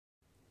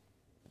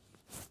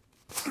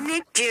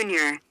Nick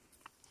Jr.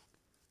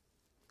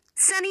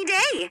 Sunny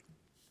day.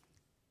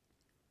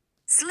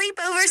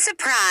 Sleepover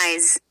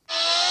surprise.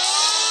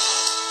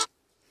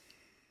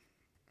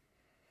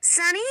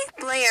 Sunny,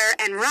 Blair,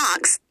 and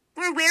Rox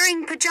were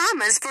wearing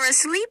pajamas for a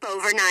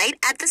sleepover night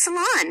at the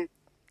salon.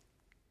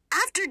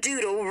 After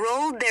Doodle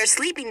rolled their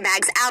sleeping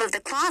bags out of the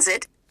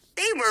closet,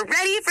 they were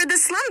ready for the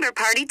slumber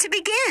party to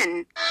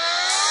begin.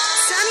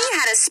 Sunny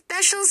had a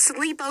special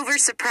sleepover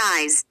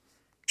surprise.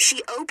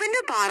 She opened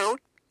a bottle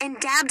and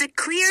dabbed a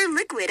clear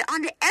liquid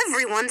onto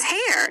everyone's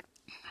hair.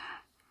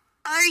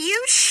 "Are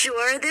you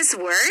sure this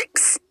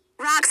works?"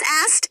 Rox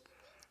asked.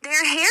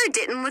 Their hair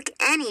didn't look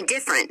any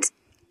different.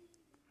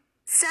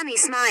 Sunny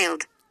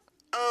smiled.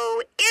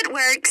 "Oh, it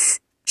works,"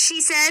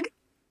 she said.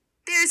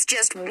 "There's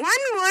just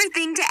one more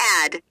thing to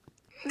add.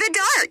 The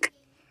dark."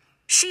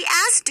 She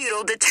asked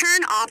Doodle to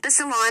turn off the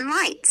salon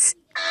lights.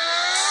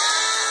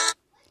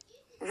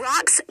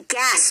 Rox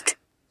gasped.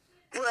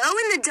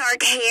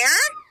 "Glow-in-the-dark hair?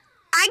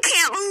 I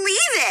can't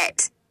believe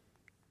it!"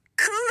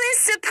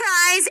 "Coolest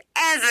surprise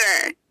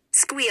ever,"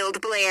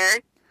 squealed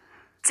Blair.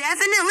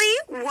 "Definitely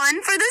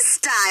one for the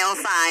style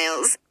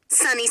files,"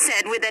 Sunny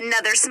said with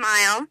another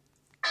smile.